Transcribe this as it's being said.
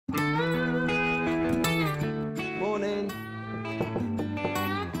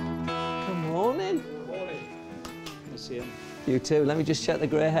You too. Let me just check the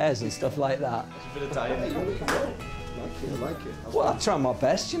grey hairs and stuff like that. It's a bit of diet. I like it. Well, I try my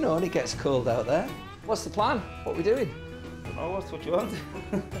best, you know, and it gets cold out there. What's the plan? What are we doing? Oh, what's what you want?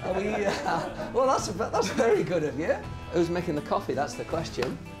 Well, that's very good of you. Who's making the coffee? That's the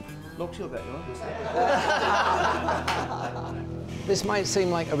question. Look, she'll get you on. This might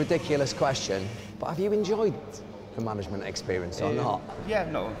seem like a ridiculous question, but have you enjoyed the management experience or not? Yeah,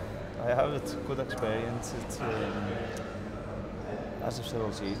 no, I have. It's a good experience. It's, as I've said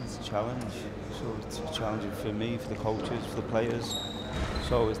all season, it's a challenge. So it's challenging for me, for the coaches, for the players.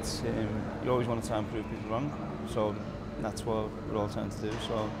 So it's you always want to try and prove people wrong. So that's what we're all trying to do.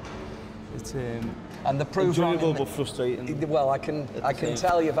 So it's and the proof enjoyable but frustrating. Well, I can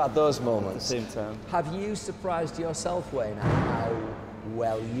tell you've had those moments. At the same time. Have you surprised yourself, Wayne, at how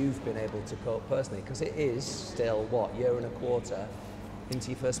well you've been able to cope personally? Because it is still, what, year and a quarter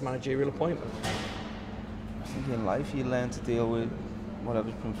into your first managerial appointment? I think in life you learn to deal with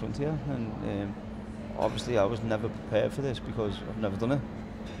whatever's put in front of you, and obviously I was never prepared for this because I've never done it.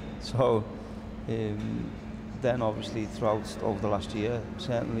 So then obviously throughout over the last year,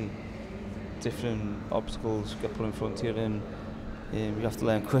 certainly different obstacles get put in front of you, and you have to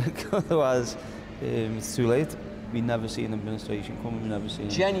learn quick, otherwise it's too late. We never seen administration coming, we never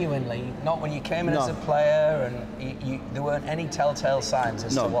seen... Genuinely, not when you came in as a player, and there weren't any telltale signs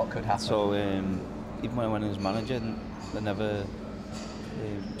as to what could happen? So even when I went in as manager, I never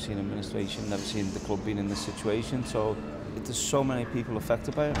seen administration, never seen the club being in this situation. So there's so many people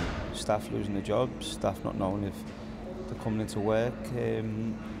affected by it. Staff losing their jobs, staff not knowing if they're coming into work. There's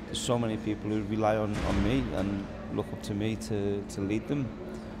so many people who rely on me and look up to me to lead them.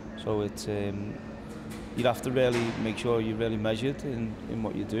 So it's you'd have to really make sure you're really measured in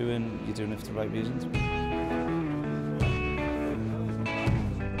what you do, and you're doing it for the right reasons.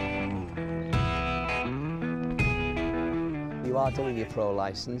 You are doing your pro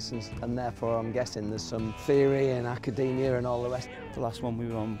licence, and therefore I'm guessing there's some theory and academia and all the rest. The last one we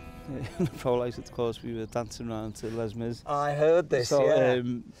were on, the pro licence course, we were dancing around to Les Mis. I heard this, so, yeah.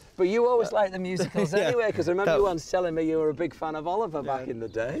 But you always liked the musicals anyway, because I remember you once telling me you were a big fan of Oliver back in the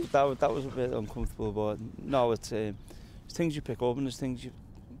day. That was a bit uncomfortable, but no, it's things you pick up, and there's things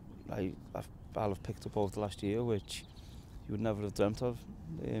I'll have picked up over the last year which you would never have dreamt of.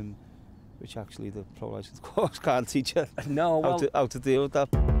 Which actually the pro licence course can't teach you. No, well, how to deal with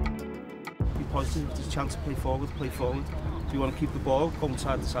that. Be positive, if there's a chance to play forward, play forward. If you want to keep the ball going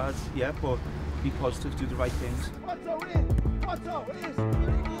side to side, yeah, but be positive, do the right things. I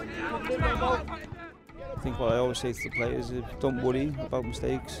think what I always say to the players is don't worry about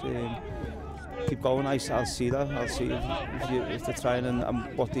mistakes. Keep going, I'll see that. I'll see if they're trying, and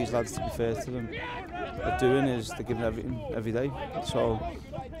what these lads, to be fair to them, are doing is they're giving everything every day. So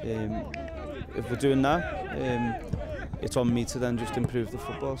if we're doing that, it's on me to then just improve the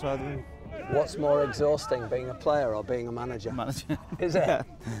football side of it. What's more exhausting, being a player or being a manager? Manager. Is it? Yeah.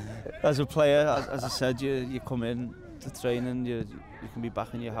 As a player, as I said, you come in to training, you can be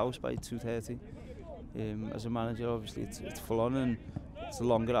back in your house by 2:30. As a manager, obviously, it's full on, and it's the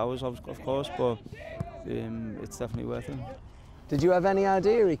longer hours, of course, but it's definitely worth it. Did you have any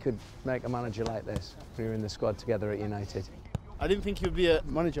idea he could make a manager like this when you were in the squad together at United? I didn't think he would be a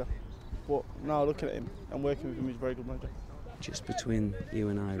manager, but now looking at him and working with him, he's a very good manager. Just between you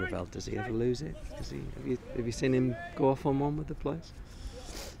and I, Ravel, does he ever lose it? Have you seen him go off on one with the players?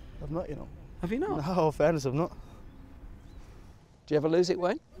 I've not, you know. Have you not? No, in fairness, I've not. Do you ever lose it,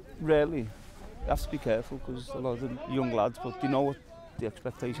 Wayne? Rarely. You have to be careful because a lot of the young lads, but they know what the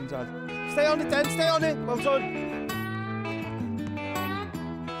expectations are. Stay on it then, stay on it. Well done.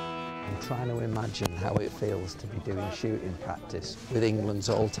 I'm trying to imagine how it feels to be doing shooting practice with England's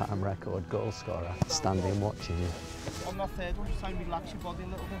all-time record goal scorer standing watching you. On that third one, just try and relax your body a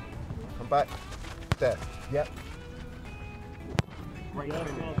little bit. Come back. There. Yep. Right, yeah,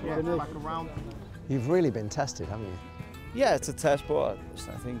 back and around. You've really been tested, haven't you? Yeah, it's a test, but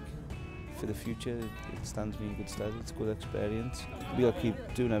I think for the future it stands me in good stead. It's a good experience. We'll keep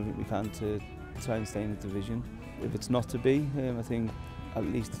doing everything we can to try and stay in the division. If it's not to be, I think at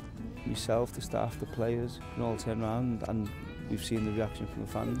least myself, the staff, the players can all turn around, and we've seen the reaction from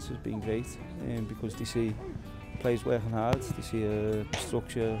the fans has been great because they see players working hard, they see a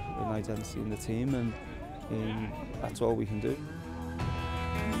structure, an identity in the team, and that's all we can do.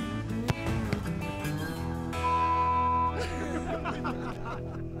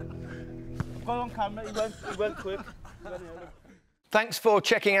 Got on camera, he went quick. Thanks for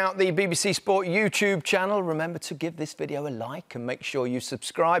checking out the BBC Sport YouTube channel. Remember to give this video a like and make sure you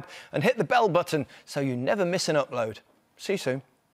subscribe and hit the bell button so you never miss an upload. See you soon.